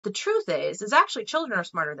the truth is actually children are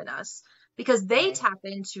smarter than us because they Right. tap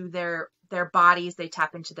into their bodies, they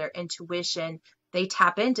tap into their intuition, they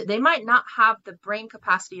might not have the brain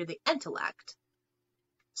capacity or the intellect.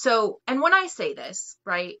 So, and when I say this,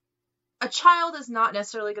 right, a child is not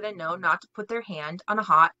necessarily going to know not to put their hand on a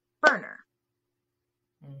hot burner.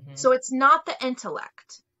 Mm-hmm. So it's not the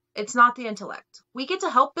intellect. It's not the intellect. We get to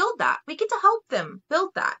help build that. We get to help them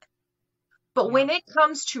build that. But Yeah. when it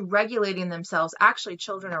comes to regulating themselves, actually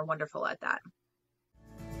children are wonderful at that.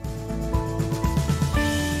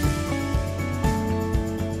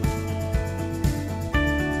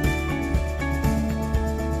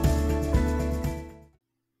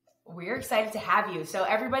 We're excited to have you. So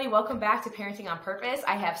everybody, welcome back to Parenting on Purpose.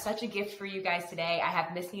 I have such a gift for you guys today. I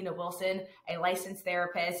have Miss Nina Wilson, a licensed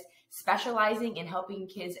therapist specializing in helping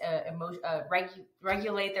kids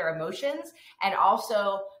regulate their emotions and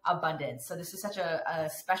also abundance. So this is such a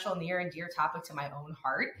special, near and dear topic to my own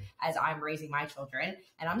heart as I'm raising my children.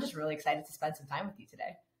 And I'm just really excited to spend some time with you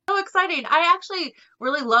today. So exciting. I actually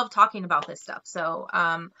really love talking about this stuff. So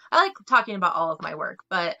I like talking about all of my work,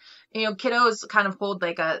 but kiddos kind of hold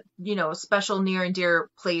like a special near and dear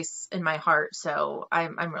place in my heart. So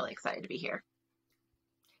I'm really excited to be here.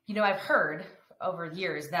 I've heard over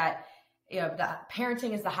years that that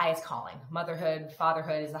parenting is the highest calling. Motherhood,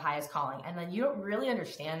 fatherhood is the highest calling. And then you don't really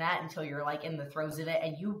understand that until you're like in the throes of it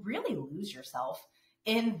and you really lose yourself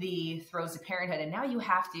in the throes of parenthood. And now you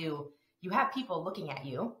have people looking at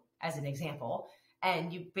you as an example,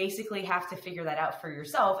 and you basically have to figure that out for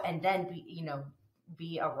yourself and then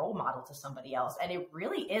be a role model to somebody else. And it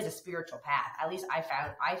really is a spiritual path. At least I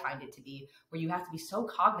find it to be, where you have to be so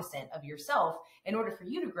cognizant of yourself in order for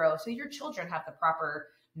you to grow so your children have the proper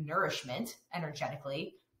nourishment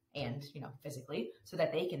energetically and physically so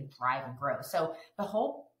that they can thrive and grow. So the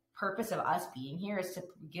whole purpose of us being here is to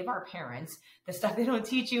give our parents the stuff they don't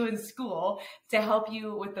teach you in school to help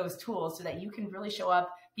you with those tools so that you can really show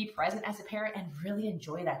up, be present as a parent, and really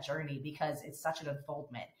enjoy that journey because it's such an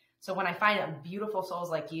unfoldment. So when I find beautiful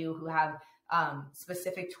souls like you who have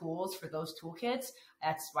specific tools for those toolkits,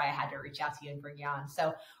 that's why I had to reach out to you and bring you on.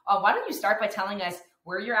 So why don't you start by telling us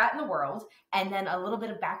where you're at in the world and then a little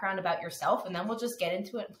bit of background about yourself, and then we'll just get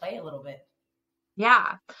into it and play a little bit.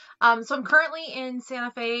 Yeah. So I'm currently in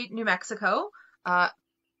Santa Fe, New Mexico. I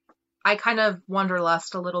kind of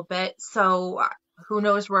wanderlust a little bit, so who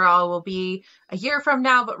knows where I will be a year from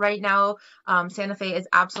now, but right now, Santa Fe is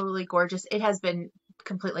absolutely gorgeous. It has been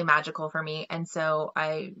completely magical for me, and so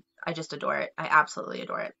I just adore it. I absolutely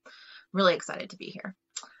adore it. I'm really excited to be here.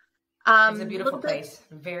 It's a beautiful place.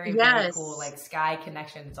 Very, very cool. Like sky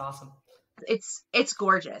connection. It's awesome. It's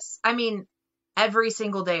gorgeous. I mean, every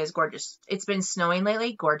single day is gorgeous. It's been snowing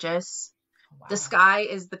lately. Gorgeous. Wow. The sky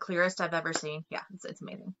is the clearest I've ever seen. Yeah, it's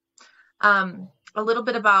amazing. A little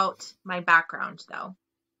bit about my background though.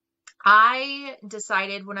 I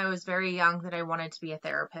decided when I was very young that I wanted to be a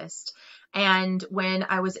therapist. And when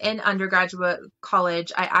I was in undergraduate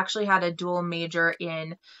college, I actually had a dual major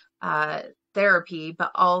in therapy,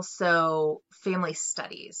 but also family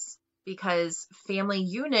studies, because family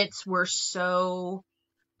units were so,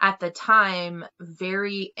 at the time,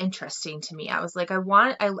 very interesting to me. I was like,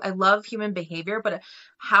 I love human behavior, but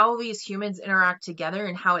how these humans interact together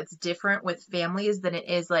and how it's different with families than it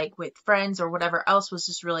is like with friends or whatever else was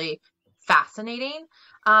just really fascinating.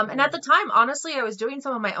 And at the time, honestly, I was doing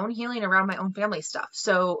some of my own healing around my own family stuff.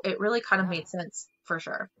 So it really kind of made sense for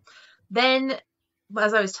sure. Then,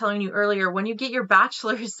 as I was telling you earlier, when you get your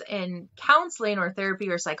bachelor's in counseling or therapy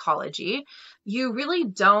or psychology, you really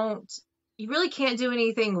can't do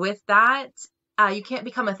anything with that. You can't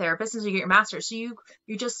become a therapist until you get your master's. So you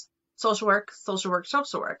just social work,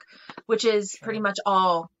 which is pretty much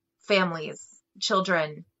all families,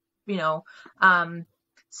 children,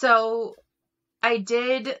 So I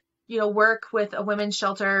did, work with a women's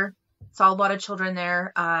shelter, saw a lot of children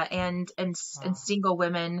there, and single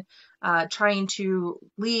women, trying to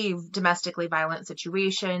leave domestically violent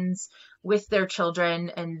situations with their children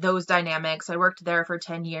and those dynamics. I worked there for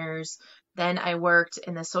 10 years. Then I worked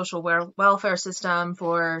in the social welfare system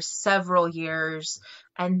for several years.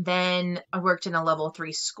 And then I worked in a level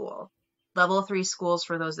 3 school. Level 3 schools,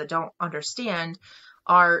 for those that don't understand,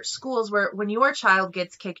 are schools where when your child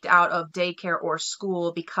gets kicked out of daycare or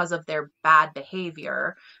school because of their bad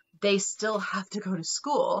behavior, they still have to go to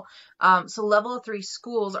school. So level 3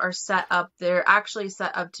 schools are set up, they're actually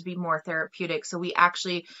set up to be more therapeutic. So we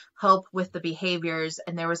actually help with the behaviors,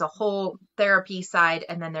 and there was a whole therapy side,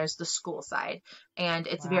 and then there's the school side, and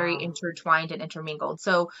it's very Wow. intertwined and intermingled.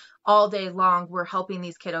 So all day long, we're helping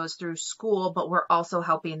these kiddos through school, but we're also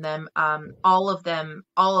helping them, all of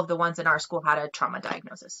the ones in our school had a trauma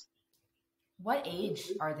diagnosis. What age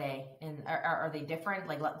are they? And are they different?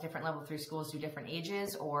 Like different level 3 schools do different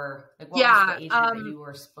ages, or like what was the age group that you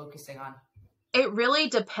were focusing on? It really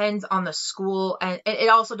depends on the school, and it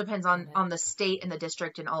also depends on the state and the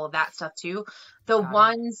district and all of that stuff too. The Got it.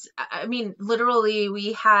 ones, I mean, literally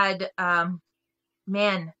we had,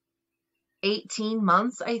 18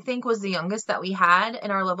 months, I think, was the youngest that we had in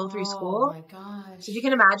our level 3 Oh school. my gosh. So if you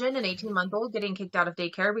can imagine an 18-month-old getting kicked out of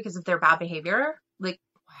daycare because of their bad behavior, like,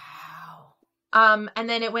 Wow. and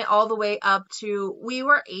then it went all the way up to, we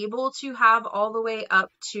were able to have all the way up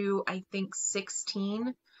to, I think,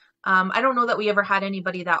 16. I don't know that we ever had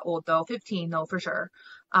anybody that old though. 15 though, for sure.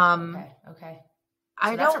 Okay. So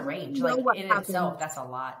I that's a don't range. know Like what in happened itself, that's a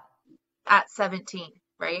lot. at 17,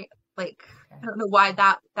 right? Like, Okay. I don't know why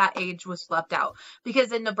that age was left out,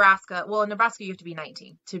 because in Nebraska you have to be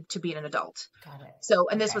 19 to be an adult. Got it. So,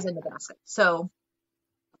 and this Okay. was in Nebraska. So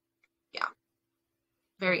yeah,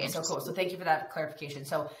 very Okay, so interesting. cool. So thank you for that clarification.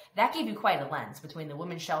 So that gave you quite a lens between the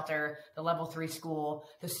women's shelter, the level 3 school,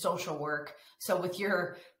 the social work. So with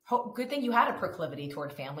your good thing you had a proclivity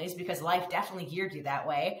toward families, because life definitely geared you that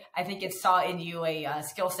way. I think it saw in you a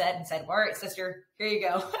skill set and said, all right, sister, here you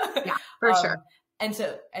go. Yeah, for sure. And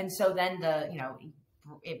so then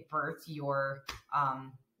it birthed your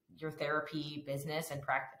therapy business and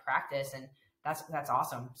practice. And that's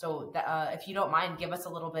awesome. So if you don't mind, give us a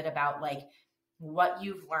little bit about like what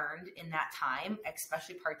you've learned in that time,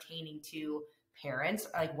 especially pertaining to parents.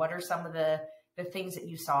 Like what are some of the things that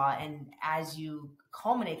you saw, and as you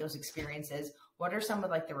culminate those experiences, what are some of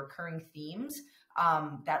like the recurring themes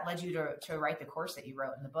that led you to write the course that you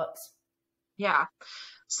wrote in the books? Yeah.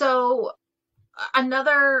 So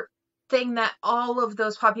another thing that all of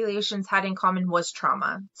those populations had in common was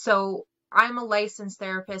trauma. So I'm a licensed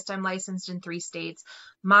therapist. I'm licensed in 3 states.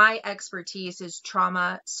 My expertise is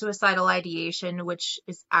trauma, suicidal ideation, which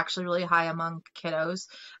is actually really high among kiddos,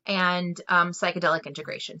 and psychedelic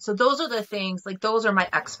integration. So those are the things, like those are my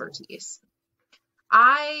expertise.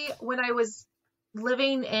 When I was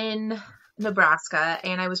living in Nebraska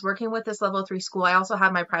and I was working with this level 3 school, I also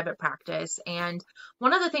had my private practice. And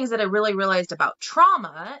one of the things that I really realized about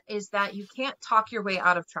trauma is that you can't talk your way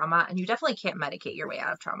out of trauma, and you definitely can't medicate your way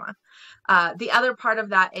out of trauma. The other part of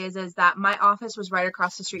that is that my office was right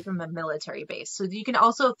across the street from a military base. So you can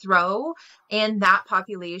also throw in that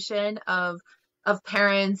population of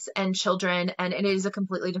parents and children, and it is a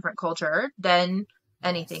completely different culture than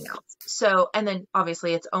anything else. So, and then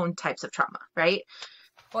obviously its own types of trauma, right?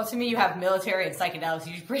 Well, to me, you have military and psychedelics.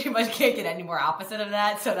 You pretty much can't get any more opposite of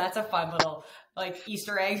that. So that's a fun little like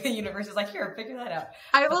Easter egg. The universe is like, here, figure that out.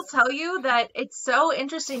 I will tell you that it's so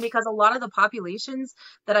interesting because a lot of the populations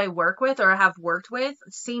that I work with or have worked with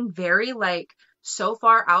seem very like so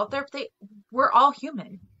far out there, but we're all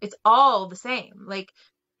human. It's all the same. Like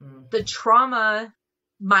the trauma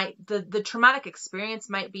the traumatic experience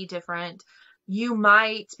might be different. You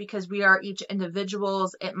might, because we are each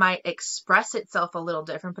individuals, it might express itself a little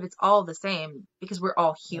different, but it's all the same because we're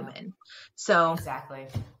all human. Yeah. So exactly.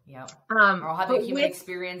 Yep. We're all having a human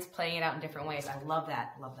experience, playing it out in different ways. I love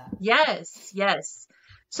that. Yes.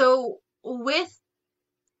 So with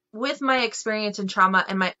my experience in trauma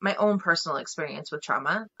and my own personal experience with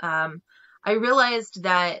trauma, I realized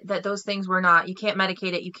that those things were not, you can't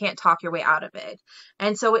medicate it, you can't talk your way out of it.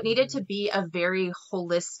 And so it needed to be a very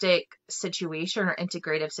holistic situation or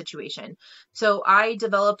integrative situation. So I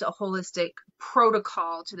developed a holistic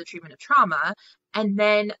protocol to the treatment of trauma. And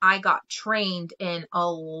then I got trained in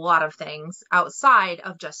a lot of things outside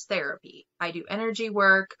of just therapy. I do energy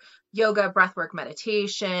work, yoga, breathwork,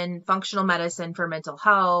 meditation, functional medicine for mental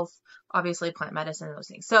health, obviously plant medicine, those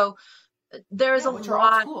things. So there's a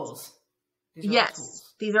lot. Tools.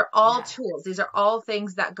 These are all tools. These are all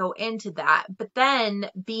things that go into that. But then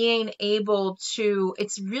being able to,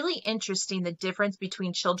 it's really interesting the difference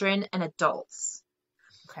between children and adults.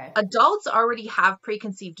 Okay. Adults already have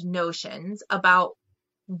preconceived notions about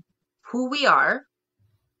who we are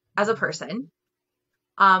as a person.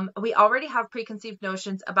 We already have preconceived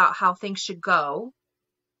notions about how things should go.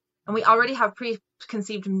 And we already have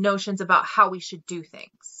preconceived notions about how we should do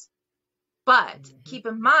things. But keep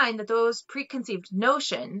in mind that those preconceived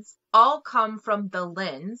notions all come from the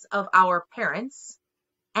lens of our parents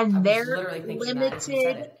and their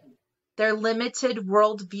their limited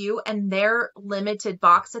worldview and their limited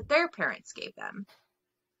box that their parents gave them.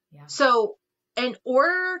 Yeah. So in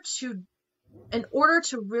order to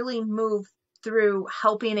really move through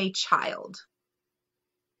helping a child,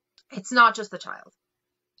 it's not just the child,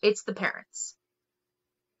 it's the parents.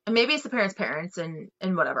 And maybe it's the parents and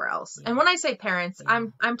whatever else. Yeah. And when I say parents, Yeah.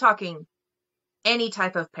 I'm talking any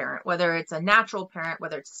type of parent, whether it's a natural parent,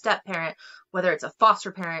 whether it's a step parent, whether it's a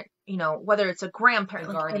foster parent, whether it's a grandparent,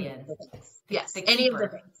 the guardian, yes, the any of the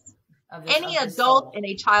things, any adult soul. in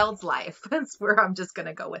a child's life. That's where I'm just going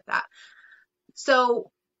to go with that. So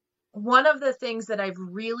one of the things that I've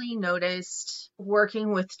really noticed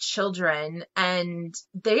working with children, and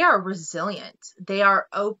they are resilient, they are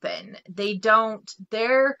open,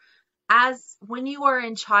 when you are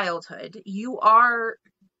in childhood,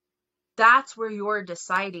 that's where you're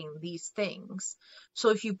deciding these things. So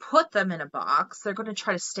if you put them in a box, they're going to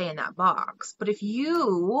try to stay in that box. But if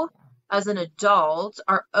you, as an adult,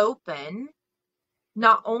 are open,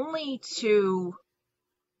 not only to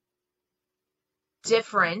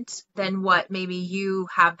different than what maybe you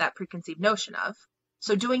have that preconceived notion of.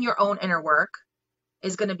 So doing your own inner work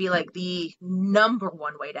is going to be like the number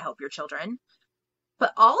one way to help your children,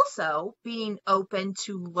 but also being open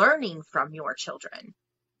to learning from your children.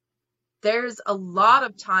 There's a lot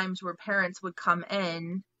of times where parents would come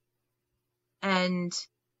in and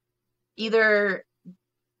either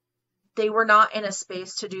they were not in a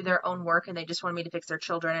space to do their own work and they just wanted me to fix their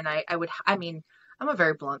children. And I'm a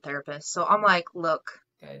very blunt therapist. So I'm like, look,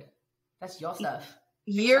 good. That's your stuff.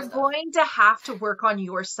 You're going to have to work on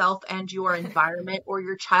yourself and your environment, or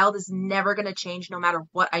your child is never going to change no matter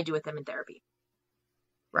what I do with them in therapy.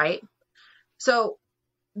 Right? So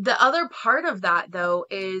the other part of that, though,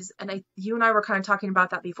 is, and you and I were kind of talking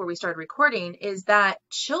about that before we started recording, is that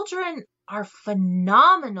children are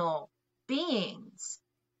phenomenal beings.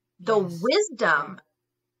 The wisdom,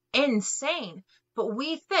 insane. But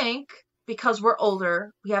we think because we're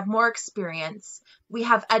older, we have more experience, we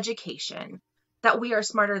have education, that we are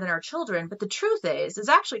smarter than our children. But the truth is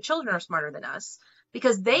actually children are smarter than us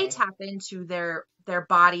because they tap into their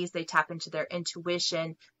bodies, they tap into their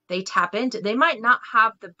intuition, they might not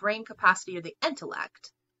have the brain capacity or the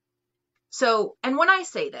intellect. So, and when I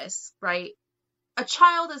say this, right, a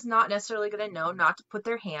child is not necessarily going to know not to put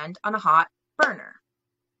their hand on a hot burner.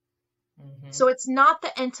 Mm-hmm. So it's not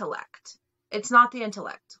the intellect. It's not the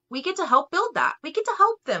intellect. We get to help build that. We get to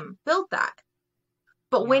help them build that.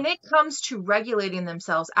 But when it comes to regulating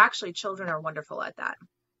themselves, actually children are wonderful at that.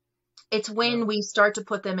 It's when we start to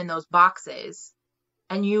put them in those boxes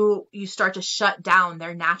and you start to shut down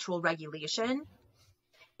their natural regulation,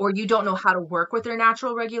 or you don't know how to work with their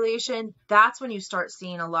natural regulation, that's when you start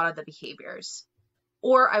seeing a lot of the behaviors.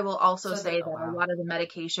 Or I will also say that a lot of the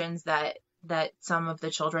medications that some of the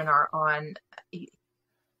children are on,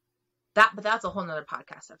 but that's a whole nother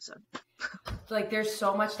podcast episode. Like there's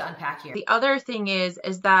so much to unpack here. The other thing is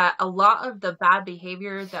that a lot of the bad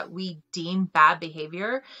behavior that we deem bad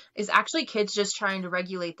behavior is actually kids just trying to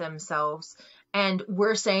regulate themselves. And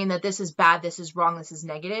we're saying that this is bad, this is wrong, this is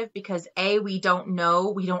negative because A, we don't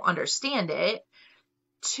know, we don't understand it.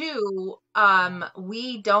 2,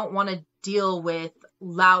 we don't want to deal with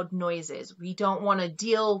loud noises. We don't want to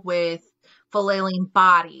deal with flailing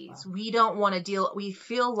bodies. We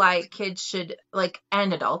feel like kids should,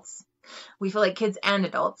 and adults, we feel like kids and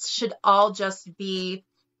adults should all just be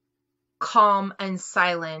calm and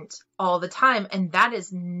silent all the time. And that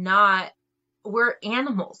is not, we're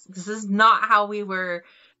animals. This is not how we were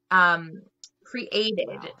created.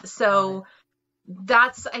 Wow. So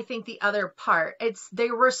that's, I think, the other part.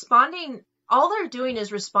 All they're doing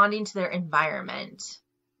is responding to their environment.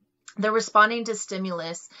 They're responding to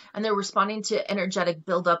stimulus and they're responding to energetic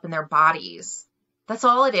buildup in their bodies. That's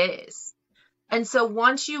all it is. And so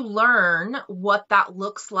once you learn what that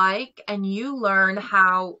looks like and you learn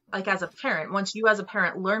how, as a parent, once you as a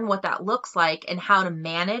parent learn what that looks like and how to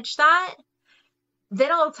manage that,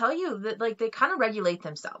 then I'll tell you that they kind of regulate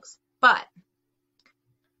themselves. But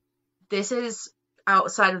this is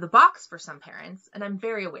outside of the box for some parents, and I'm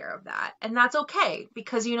very aware of that. And that's okay,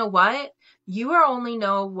 because you know what? You only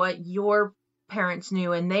know what your parents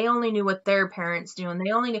knew, and they only knew what their parents knew, and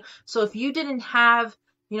they only knew. So if you didn't have,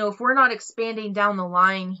 if we're not expanding down the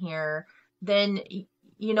line here, then,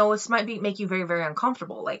 this might make you very, very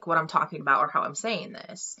uncomfortable, like what I'm talking about or how I'm saying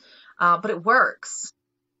this. But it works.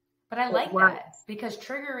 But I like that, because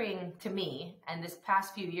triggering to me, and this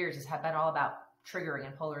past few years has been all about triggering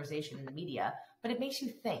and polarization in the media, but it makes you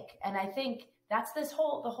think. And I think that's the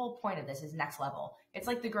whole point of this is next level. It's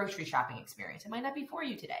like the grocery shopping experience. It might not be for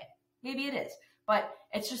you today. Maybe it is, but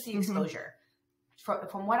it's just the exposure.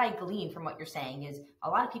 from what I glean from what you're saying is a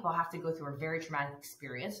lot of people have to go through a very traumatic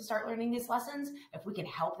experience to start learning these lessons. If we can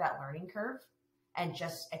help that learning curve and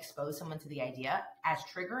just expose someone to the idea, as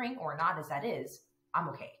triggering or not as that is, I'm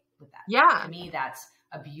okay with that. Yeah. To me, that's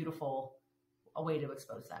a beautiful way to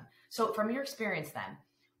expose them. So from your experience then,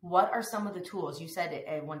 what are some of the tools? You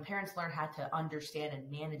said when parents learn how to understand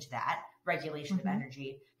and manage that regulation of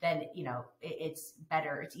energy, then, it's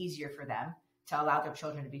better, it's easier for them to allow their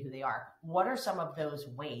children to be who they are. What are some of those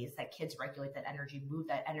ways that kids regulate that energy, move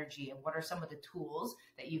that energy? And what are some of the tools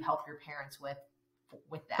that you help your parents with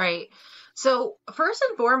that? Right. So first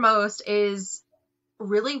and foremost is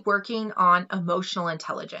really working on emotional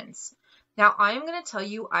intelligence. Now, I'm going to tell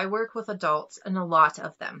you, I work with adults and a lot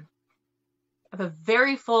of them. I have a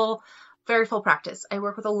very full practice. I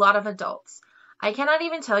work with a lot of adults. I cannot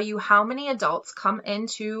even tell you how many adults come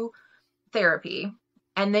into therapy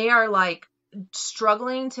and they are like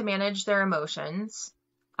struggling to manage their emotions,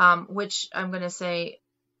 which I'm going to say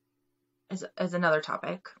is another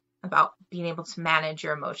topic about being able to manage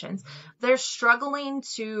your emotions. They're struggling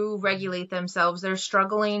to regulate themselves. They're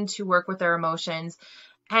struggling to work with their emotions.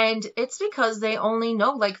 And it's because they only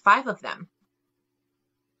know like 5 of them.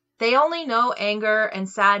 They only know anger and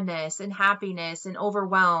sadness and happiness and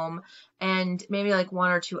overwhelm and maybe like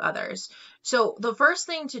 1 or 2 others. So the first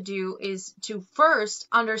thing to do is to first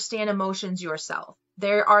understand emotions yourself.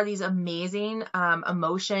 There are these amazing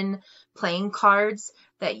emotion playing cards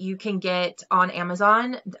that you can get on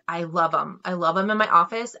Amazon. I love them. I love them in my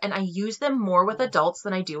office, and I use them more with adults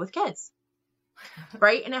than I do with kids.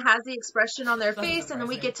 Right? And it has the expression on their face, and then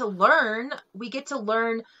we get to learn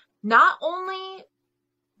not only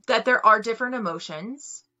that there are different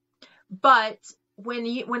emotions, but when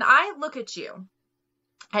I look at you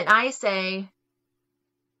and I say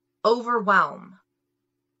overwhelm,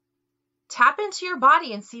 tap into your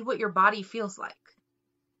body and see what your body feels like.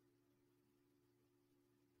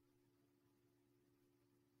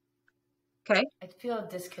 Okay. I feel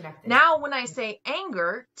disconnected. Now, when I say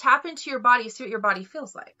anger, tap into your body, see what your body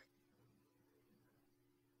feels like.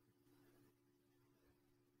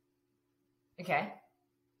 Okay.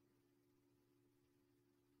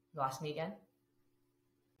 Lost me again.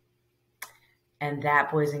 And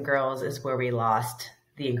that, boys and girls, is where we lost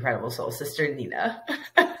the incredible soul sister, Nina.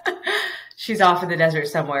 She's off in the desert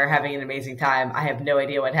somewhere having an amazing time. I have no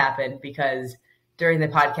idea what happened because during the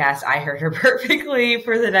podcast, I heard her perfectly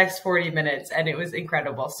for the next 40 minutes and it was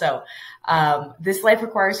incredible. So this life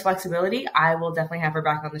requires flexibility. I will definitely have her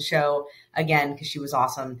back on the show again because she was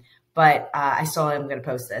awesome. But I still am going to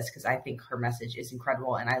post this because I think her message is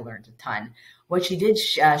incredible and I learned a ton. What she did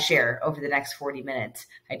share over the next 40 minutes,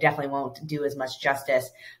 I definitely won't do as much justice,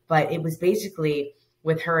 but it was basically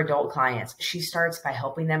with her adult clients. She starts by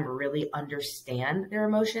helping them really understand their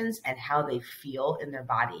emotions and how they feel in their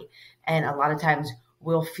body. And a lot of times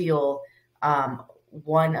we'll feel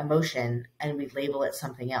one emotion and we label it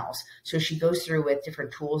something else. So she goes through with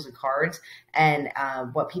different tools and cards and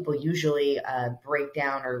what people usually break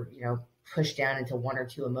down or, push down into 1 or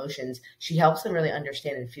 2 emotions. She helps them really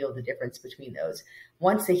understand and feel the difference between those.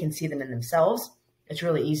 Once they can see them in themselves, it's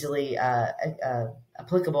really easily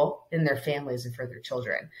applicable in their families and for their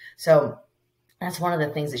children. So that's one of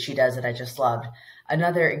the things that she does that I just loved.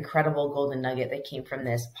 Another incredible golden nugget that came from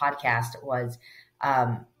this podcast was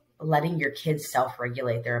letting your kids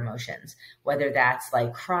self-regulate their emotions, whether that's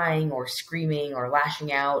like crying or screaming or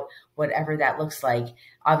lashing out, whatever that looks like,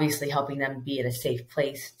 obviously helping them be in a safe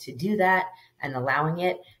place to do that and allowing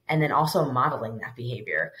it. And then also modeling that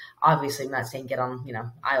behavior. Obviously, I'm not saying get on,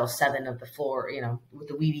 aisle 7 of the floor, with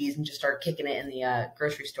the Wheaties and just start kicking it in the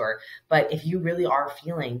grocery store. But if you really are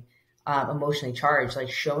feeling emotionally charged,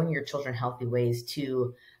 like showing your children healthy ways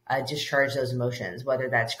to discharge those emotions, whether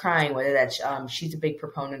that's crying, whether that's, she's a big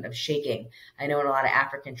proponent of shaking. I know in a lot of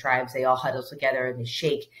African tribes, they all huddle together and they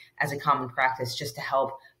shake as a common practice just to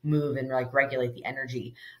help move and like regulate the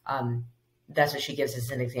energy. That's what she gives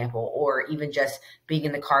as an example, or even just being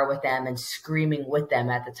in the car with them and screaming with them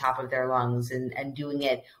at the top of their lungs and doing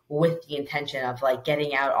it with the intention of like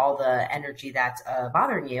getting out all the energy that's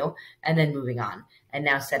bothering you and then moving on and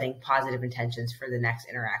now setting positive intentions for the next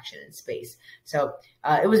interaction in space. So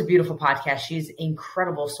it was a beautiful podcast. She's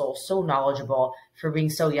incredible soul, so knowledgeable for being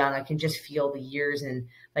so young. I can just feel the years and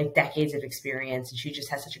like decades of experience. And she just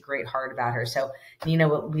has such a great heart about her. So Nina,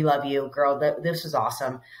 we love you, girl. This was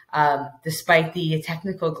awesome. Despite the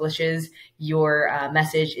technical glitches, your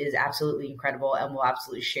message is absolutely incredible and we'll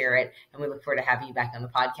absolutely share it. And we look forward to having you back on the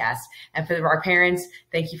podcast. And for our parents,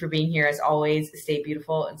 thank you for being here. As always, stay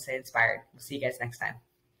beautiful and stay inspired. We'll see you guys next time.